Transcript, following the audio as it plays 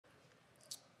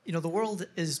you know, the world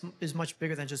is much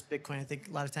bigger than just Bitcoin. I think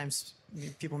a lot of times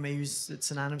people may use it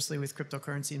synonymously with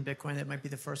cryptocurrency and Bitcoin. That might be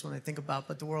the first one they think about,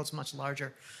 but the world's much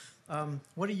larger.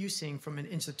 What are you seeing from an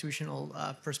institutional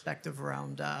perspective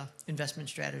around investment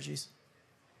strategies?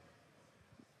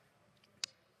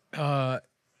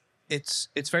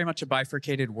 It's very much a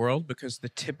bifurcated world because the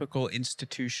typical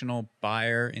institutional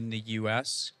buyer in the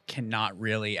US cannot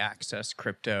really access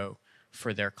crypto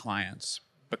for their clients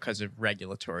because of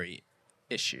regulatory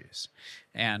issues.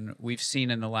 And we've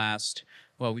seen in the last,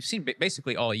 well, we've seen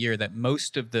basically all year that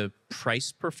most of the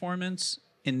price performance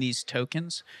in these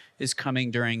tokens is coming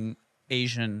during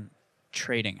Asian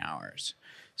trading hours.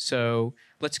 So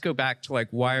let's go back to like,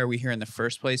 why are we here in the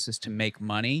first place? Is to make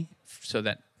money so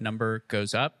that number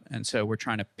goes up. And so we're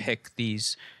trying to pick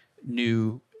these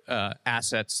new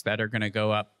assets that are going to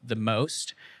go up the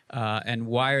most. And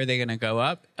why are they going to go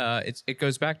up? It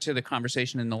goes back to the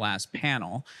conversation in the last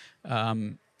panel.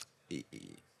 The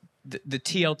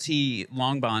TLT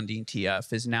long bond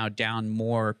ETF is now down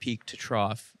more peak to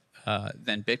trough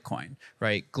than Bitcoin,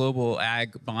 right? Global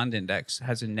Ag Bond Index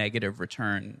has a negative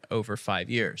return over 5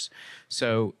 years.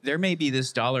 So there may be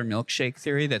this dollar milkshake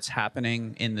theory that's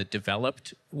happening in the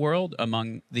developed world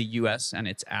among the US and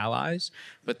its allies,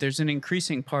 but there's an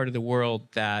increasing part of the world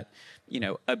that, you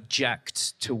know,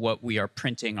 objects to what we are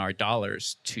printing our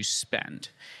dollars to spend.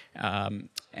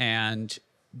 And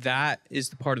that is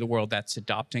the part of the world that's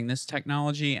adopting this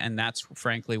technology, and that's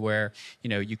frankly where, you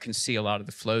know, you can see a lot of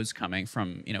the flows coming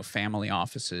from, you know, family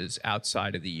offices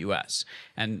outside of the US.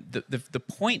 And the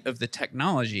point of the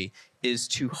technology is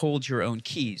to hold your own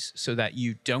keys so that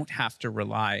you don't have to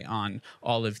rely on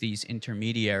all of these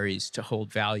intermediaries to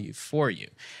hold value for you.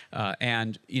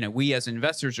 And, you know, we as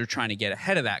investors are trying to get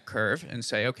ahead of that curve and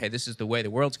say, okay, this is the way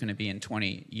the world's going to be in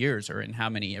 20 years or in how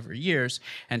many ever years.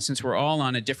 And since we're all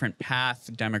on a different path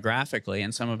demographically,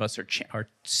 and some of us are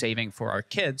saving for our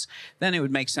kids, then it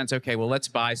would make sense, okay, well, let's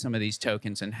buy some of these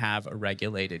tokens and have a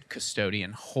regulated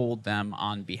custodian hold them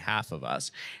on behalf of us.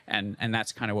 And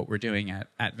that's kind of what we're doing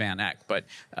at Van Eck. But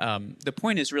the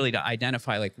point is really to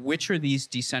identify like which are these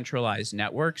decentralized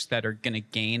networks that are going to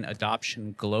gain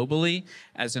adoption globally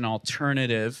as an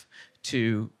alternative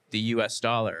to the US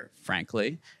dollar,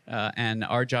 frankly. And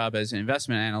our job as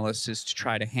investment analysts is to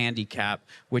try to handicap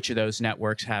which of those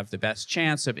networks have the best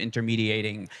chance of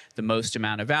intermediating the most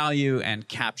amount of value and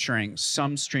capturing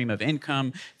some stream of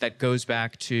income that goes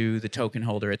back to the token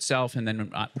holder itself. And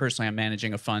then personally, I'm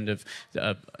managing a fund of,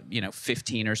 you know,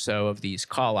 15 or so of these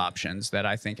call options that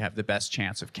I think have the best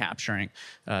chance of capturing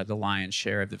the lion's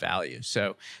share of the value.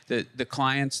 So the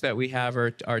clients that we have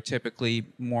are typically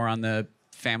more on the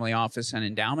family office and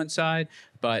endowment side,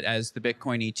 but as the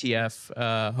Bitcoin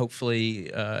ETF, hopefully,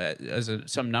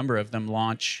 some number of them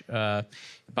launch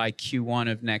by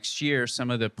Q1 of next year,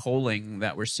 some of the polling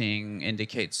that we're seeing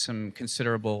indicates some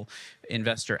considerable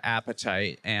investor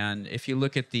appetite. And if you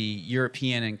look at the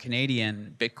European and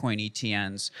Canadian Bitcoin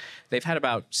ETNs, they've had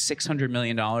about $600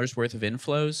 million worth of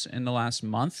inflows in the last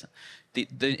month.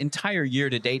 The entire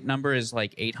year-to-date number is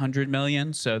like 800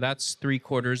 million, so that's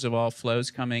 3/4 of all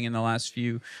flows coming in the last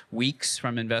few weeks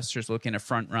from investors looking to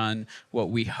front-run what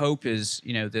we hope is,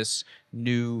 you know, this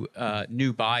new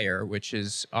buyer, which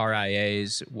is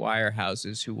RIAs,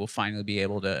 wirehouses, who will finally be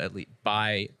able to at least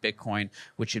buy Bitcoin,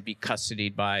 which should be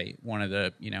custodied by one of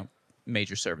the, you know,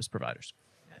 major service providers.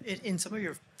 In some of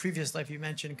your previous life, you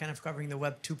mentioned kind of covering the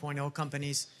Web 2.0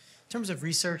 companies. In terms of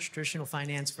research, traditional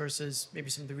finance versus maybe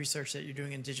some of the research that you're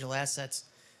doing in digital assets,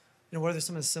 you know, what are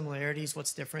some of the similarities?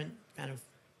 What's different? Kind of,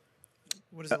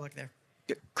 what does it look there?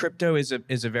 Crypto is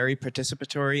a very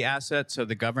participatory asset, so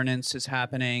the governance is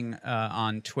happening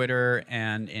on Twitter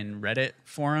and in Reddit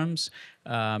forums.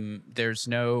 There's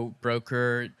no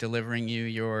broker delivering you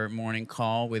your morning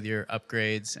call with your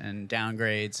upgrades and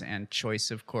downgrades and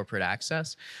choice of corporate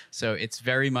access. So it's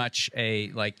very much a,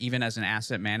 like, even as an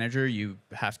asset manager, you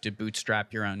have to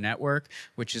bootstrap your own network,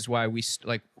 which is why we,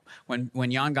 like, when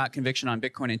Jan got conviction on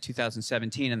Bitcoin in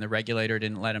 2017 and the regulator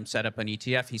didn't let him set up an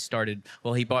ETF,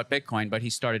 he bought Bitcoin, but he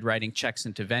started writing checks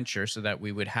into venture so that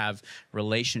we would have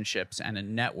relationships and a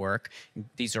network.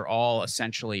 These are all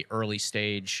essentially early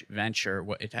stage venture,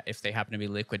 if they happen to be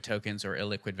liquid tokens or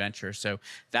illiquid venture. So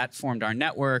that formed our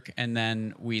network, and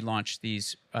then we launched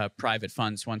these private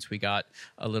funds once we got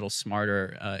a little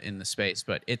smarter in the space.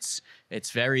 But it's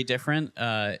very different.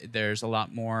 There's a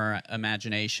lot more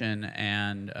imagination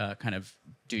and kind of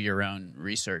do your own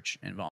research involved.